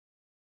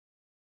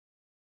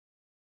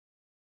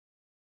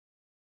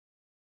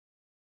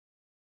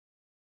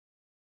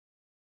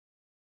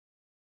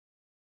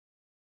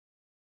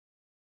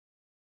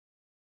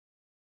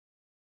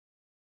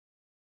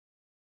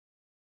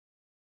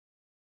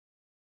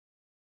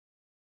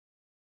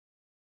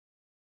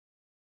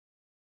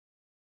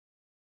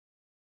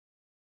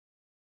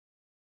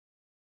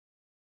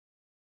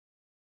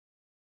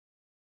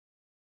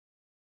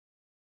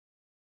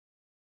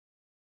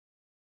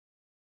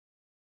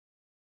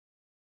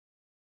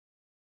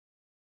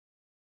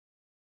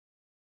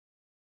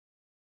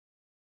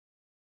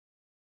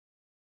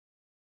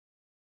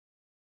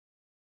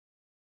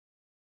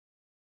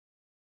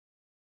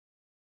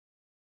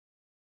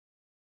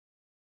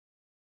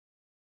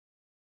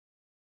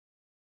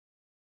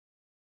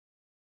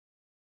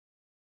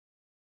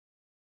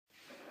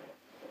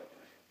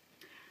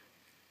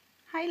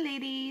Hi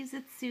ladies,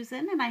 it's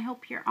Susan and I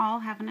hope you're all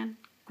having a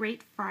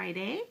great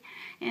Friday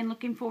and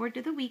looking forward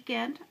to the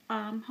weekend.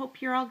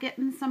 Hope you're all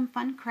getting some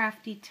fun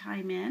crafty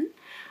time in.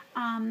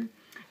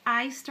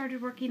 I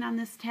started working on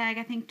this tag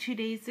I think 2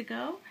 days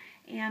ago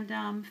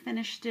and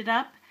finished it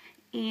up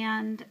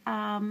and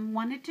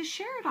wanted to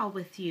share it all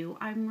with you.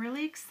 I'm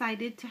really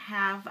excited to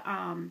have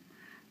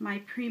my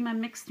Prima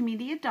mixed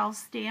media doll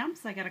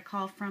stamps. I got a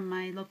call from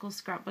my local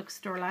scrapbook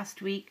store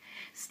last week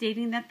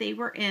stating that they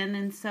were in,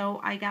 and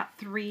so I got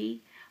 3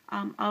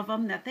 of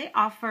them that they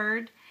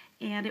offered,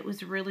 and it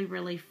was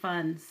really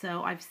fun.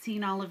 So I've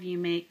seen all of you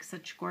make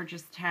such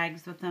gorgeous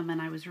tags with them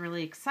and I was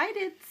really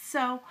excited.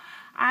 So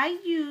I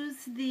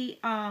use the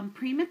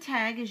Prima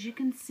tag, as you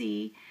can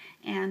see,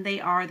 and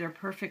they're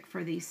perfect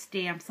for these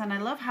stamps, and I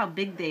love how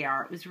big they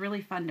are. It was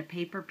really fun to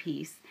paper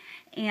piece.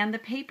 And the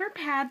paper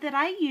pad that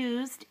I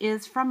used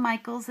is from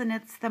Michael's, and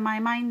it's the My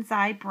Mind's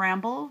Eye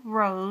Bramble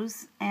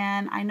Rose,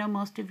 and I know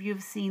most of you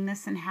have seen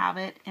this and have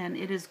it, and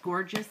it is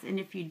gorgeous, and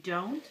if you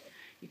don't,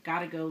 you've got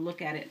to go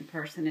look at it in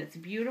person. It's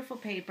beautiful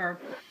paper,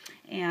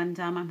 and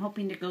I'm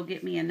hoping to go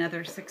get me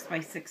another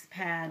 6x6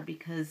 pad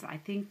because I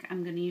think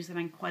I'm going to use it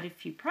on quite a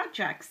few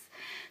projects.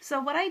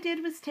 So what I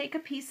did was take a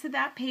piece of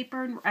that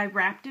paper and I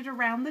wrapped it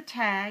around the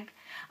tag.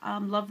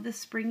 Love the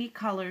springy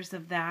colors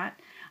of that.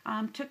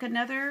 Took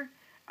another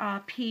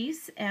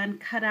piece and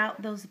cut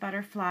out those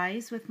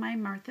butterflies with my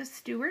Martha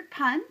Stewart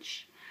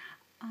punch.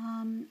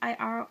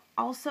 I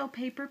also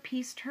paper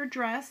pieced her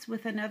dress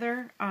with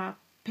another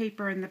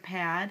paper in the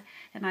pad,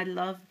 and I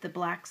love the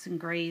blacks and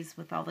grays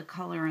with all the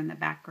color in the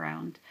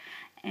background.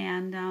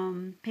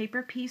 And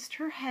paper pieced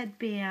her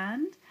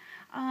headband.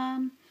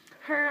 I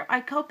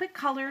Copic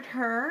colored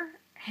her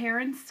hair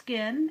and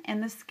skin,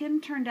 and the skin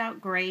turned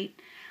out great.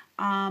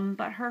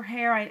 But her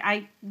hair,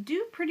 I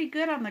do pretty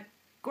good on the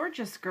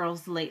gorgeous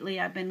girls lately.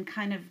 I've been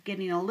kind of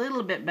getting a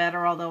little bit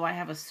better, although I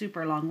have a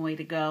super long way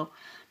to go.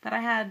 But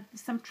I had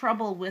some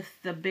trouble with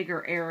the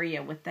bigger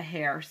area with the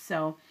hair,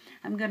 so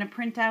I'm going to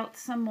print out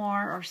some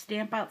more or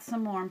stamp out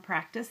some more and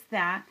practice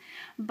that.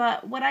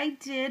 But what I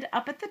did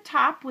up at the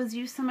top was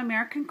use some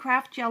American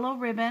Craft yellow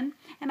ribbon,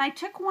 and I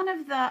took one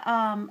of the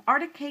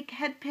Arctic Cake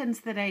head pins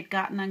that I had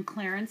gotten on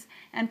clearance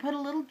and put a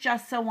little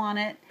gesso on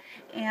it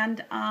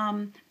and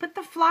put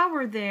the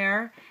flower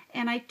there,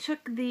 and I took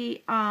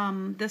the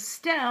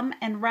stem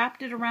and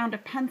wrapped it around a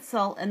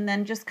pencil and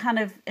then just kind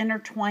of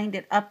intertwined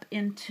it up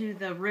into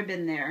the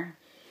ribbon there.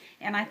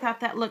 And I thought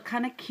that looked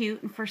kind of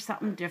cute and for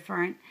something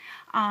different.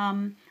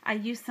 I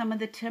used some of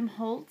the Tim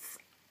Holtz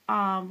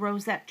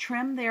rosette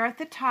trim there at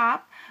the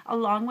top,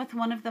 along with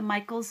one of the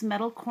Michael's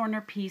metal corner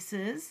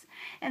pieces.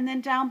 And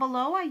then down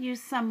below I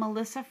used some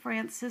Melissa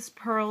Francis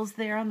pearls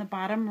there on the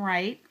bottom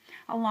right,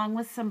 along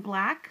with some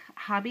black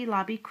Hobby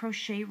Lobby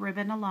crochet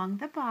ribbon along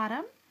the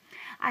bottom.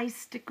 I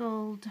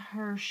stickled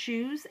her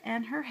shoes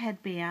and her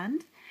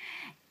headband.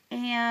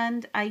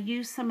 And I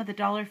used some of the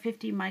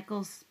 $1.50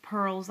 Michael's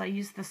pearls. I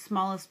used the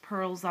smallest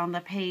pearls on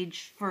the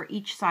page for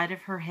each side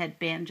of her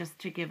headband just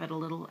to give it a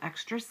little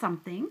extra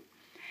something.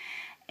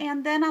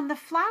 And then on the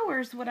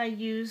flowers, what I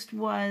used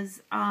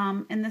was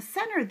in the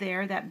center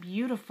there, that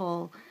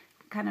beautiful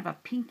kind of a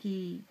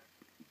pinky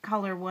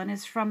color one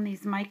is from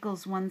these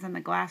Michael's ones in the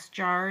glass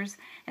jars.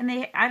 And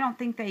I don't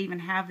think they even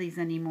have these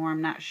anymore,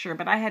 I'm not sure.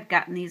 But I had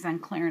gotten these on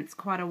clearance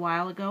quite a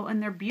while ago, and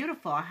they're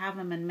beautiful. I have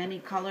them in many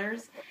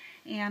colors.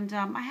 And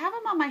I have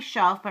them on my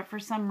shelf, but for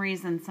some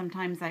reason,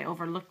 sometimes I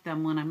overlook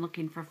them when I'm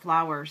looking for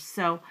flowers.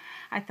 So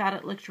I thought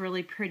it looked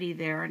really pretty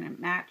there, and it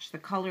matched the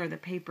color of the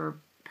paper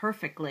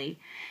perfectly.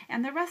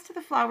 And the rest of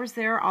the flowers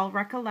there are all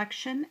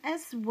Recollection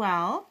as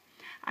well.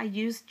 I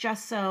used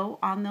gesso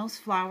on those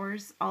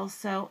flowers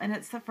also, and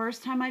it's the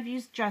first time I've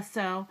used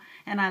gesso,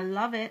 and I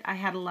love it. I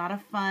had a lot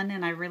of fun,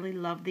 and I really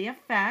love the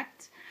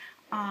effect.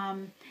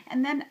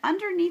 And then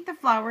underneath the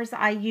flowers,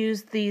 I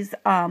used these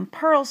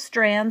pearl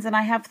strands, and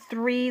I have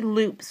 3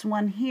 loops,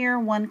 one here,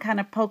 one kind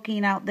of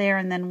poking out there,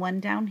 and then one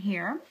down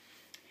here.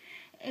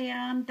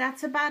 And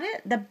that's about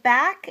it. The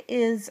back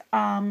is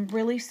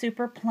really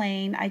super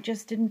plain. I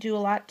just didn't do a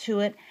lot to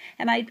it.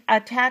 And I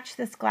attached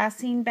this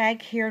glassine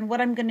bag here, and what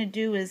I'm going to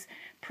do is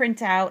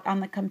print out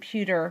on the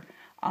computer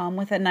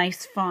with a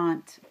nice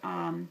font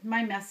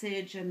my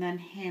message, and then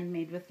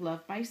Handmade with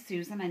Love by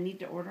Susan. I need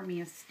to order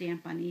me a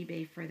stamp on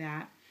eBay for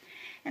that.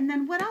 And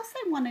then what else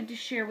I wanted to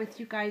share with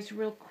you guys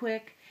real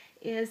quick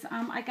is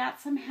I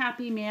got some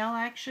Happy Mail.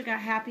 I actually got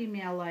Happy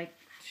Mail like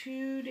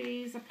 2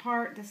 days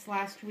apart this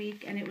last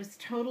week, and it was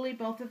totally,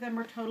 both of them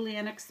were totally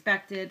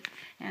unexpected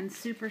and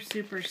super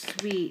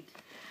sweet.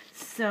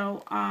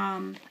 So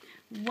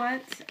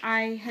what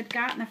I had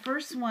gotten, the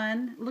first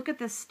one, look at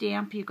this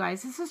stamp, you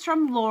guys. This is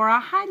from Laura.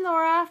 Hi,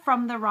 Laura,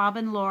 from the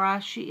Robin Laura.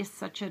 She is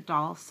such a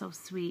doll, so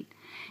sweet.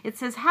 It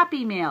says,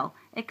 Happy Mail,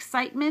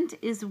 excitement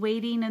is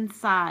waiting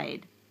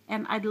inside.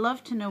 And I'd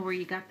love to know where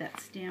you got that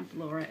stamp,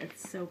 Laura.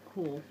 It's so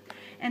cool.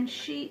 And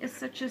she is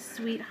such a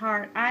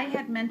sweetheart. I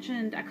had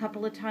mentioned a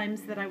couple of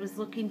times that I was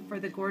looking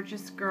for the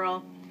Gorgeous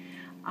Girl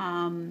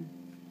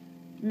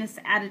Miss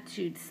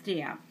Attitude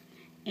stamp.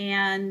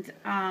 And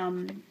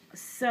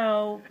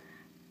so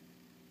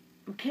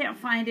can't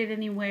find it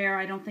anywhere.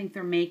 I don't think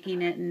they're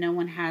making it, and no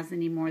one has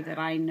any more that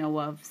I know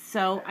of.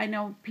 So I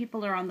know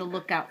people are on the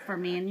lookout for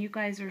me, and you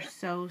guys are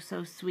so,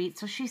 so sweet.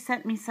 So she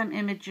sent me some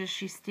images.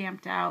 She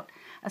stamped out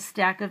a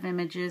stack of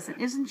images.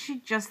 And isn't she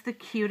just the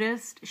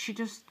cutest?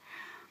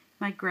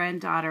 My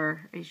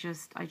granddaughter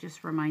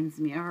just reminds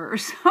me of her.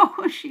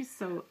 So she's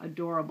so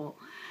adorable.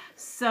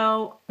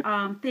 So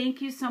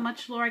thank you so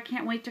much, Laura. I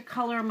can't wait to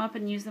color them up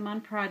and use them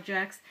on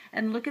projects.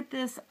 And look at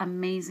this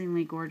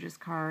amazingly gorgeous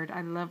card.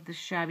 I love the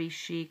shabby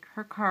chic.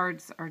 Her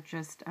cards are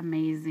just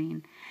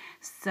amazing.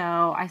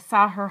 So I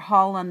saw her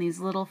haul on these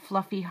little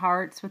fluffy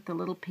hearts with the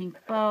little pink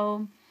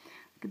bow.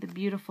 Look at the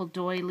beautiful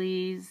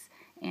doilies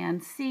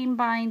and seam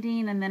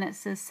binding, and then it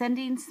says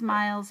sending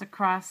smiles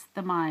across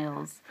the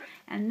miles.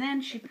 And then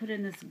she put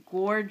in this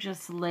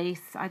gorgeous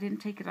lace. I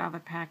didn't take it out of the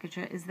package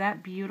yet. Is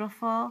that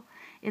beautiful?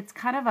 It's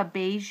kind of a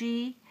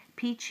beigey,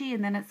 peachy,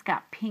 and then it's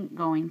got pink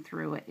going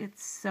through it.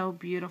 It's so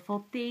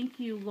beautiful.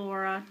 Thank you,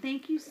 Laura.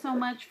 Thank you so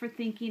much for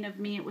thinking of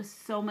me. It was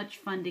so much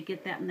fun to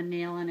get that in the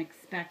mail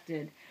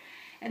unexpected.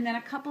 And then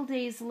a couple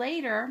days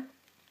later,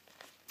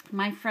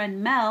 my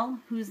friend Mel,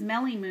 who's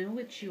Melly Moo,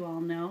 which you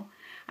all know,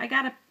 I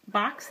got a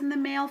box in the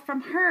mail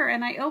from her,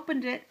 and I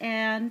opened it,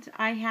 and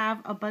I have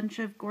a bunch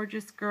of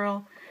gorgeous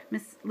girl,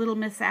 Little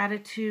Miss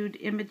Attitude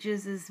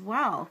images as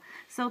well.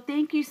 So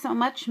thank you so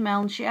much,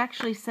 Mel. And she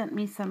actually sent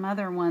me some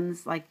other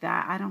ones like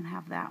that. I don't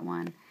have that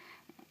one.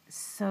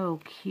 So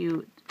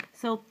cute.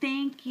 So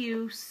thank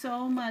you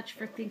so much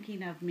for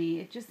thinking of me.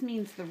 It just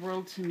means the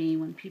world to me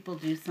when people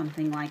do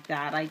something like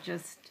that.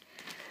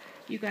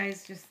 You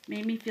guys just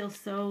made me feel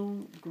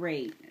so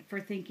great for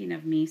thinking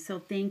of me. So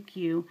thank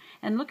you.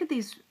 And look at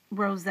these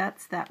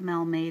rosettes that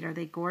Mel made. Are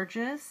they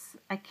gorgeous?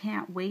 I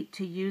can't wait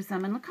to use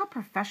them. And look how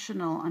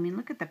professional. I mean,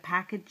 look at the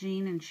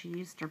packaging, and she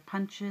used her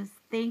punches.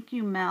 Thank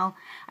you, Mel.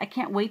 I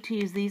can't wait to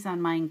use these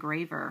on my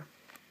engraver,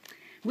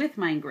 with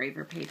my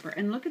engraver paper.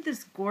 And look at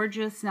this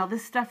gorgeous, now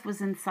this stuff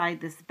was inside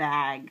this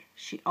bag.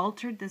 She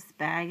altered this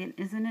bag, and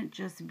isn't it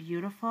just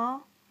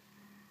beautiful?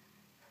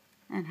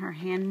 And her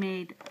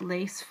handmade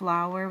lace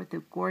flower with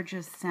the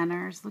gorgeous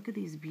centers. Look at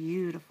these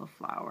beautiful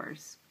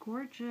flowers.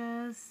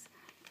 Gorgeous.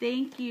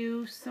 Thank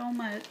you so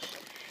much.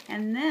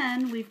 And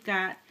then we've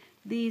got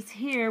these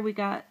here.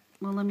 Well,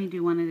 let me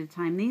do one at a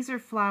time. These are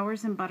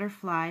flowers and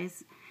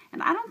butterflies.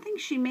 And I don't think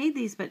she made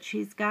these, but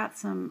she's got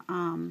some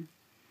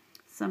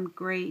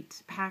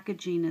great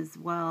packaging as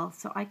well.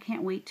 So I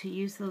can't wait to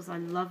use those. I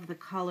love the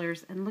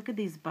colors. And look at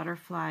these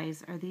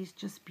butterflies. Are these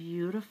just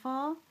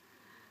beautiful?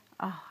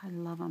 Oh, I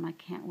love them. I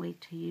can't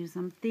wait to use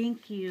them.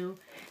 Thank you.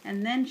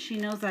 And then she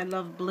knows I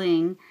love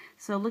bling.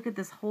 So look at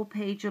this whole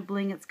page of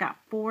bling. It's got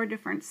 4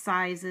 different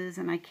sizes,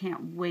 and I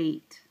can't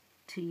wait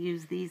to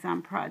use these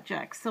on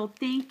projects. So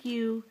thank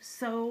you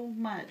so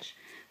much,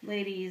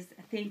 ladies.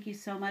 Thank you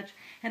so much.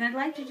 And I'd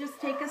like to just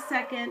take a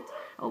second,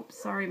 oh,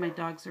 sorry, my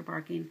dogs are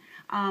barking,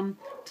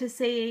 to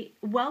say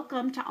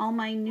welcome to all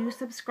my new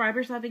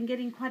subscribers. I've been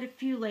getting quite a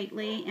few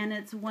lately, and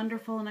it's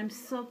wonderful, and I'm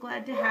so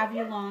glad to have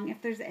you along.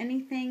 If there's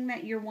anything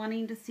that you're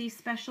wanting to see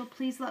special,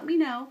 please let me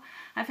know.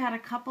 I've had a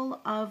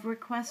couple of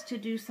requests to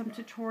do some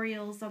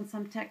tutorials on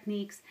some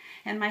techniques,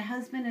 and my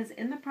husband is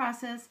in the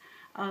process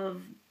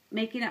of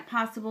making it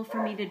possible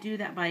for me to do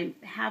that by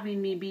having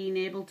me being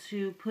able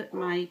to put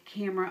my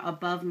camera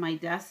above my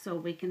desk so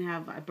we can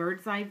have a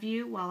bird's eye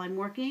view while I'm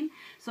working.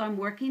 So I'm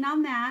working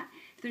on that.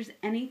 If there's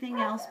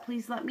anything else,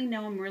 please let me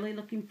know. I'm really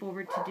looking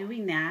forward to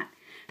doing that.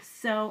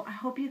 So I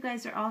hope you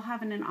guys are all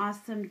having an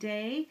awesome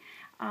day.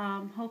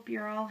 Hope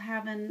you're all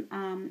having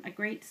a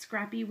great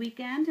scrappy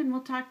weekend, and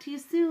we'll talk to you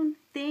soon.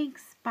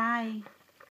 Thanks. Bye.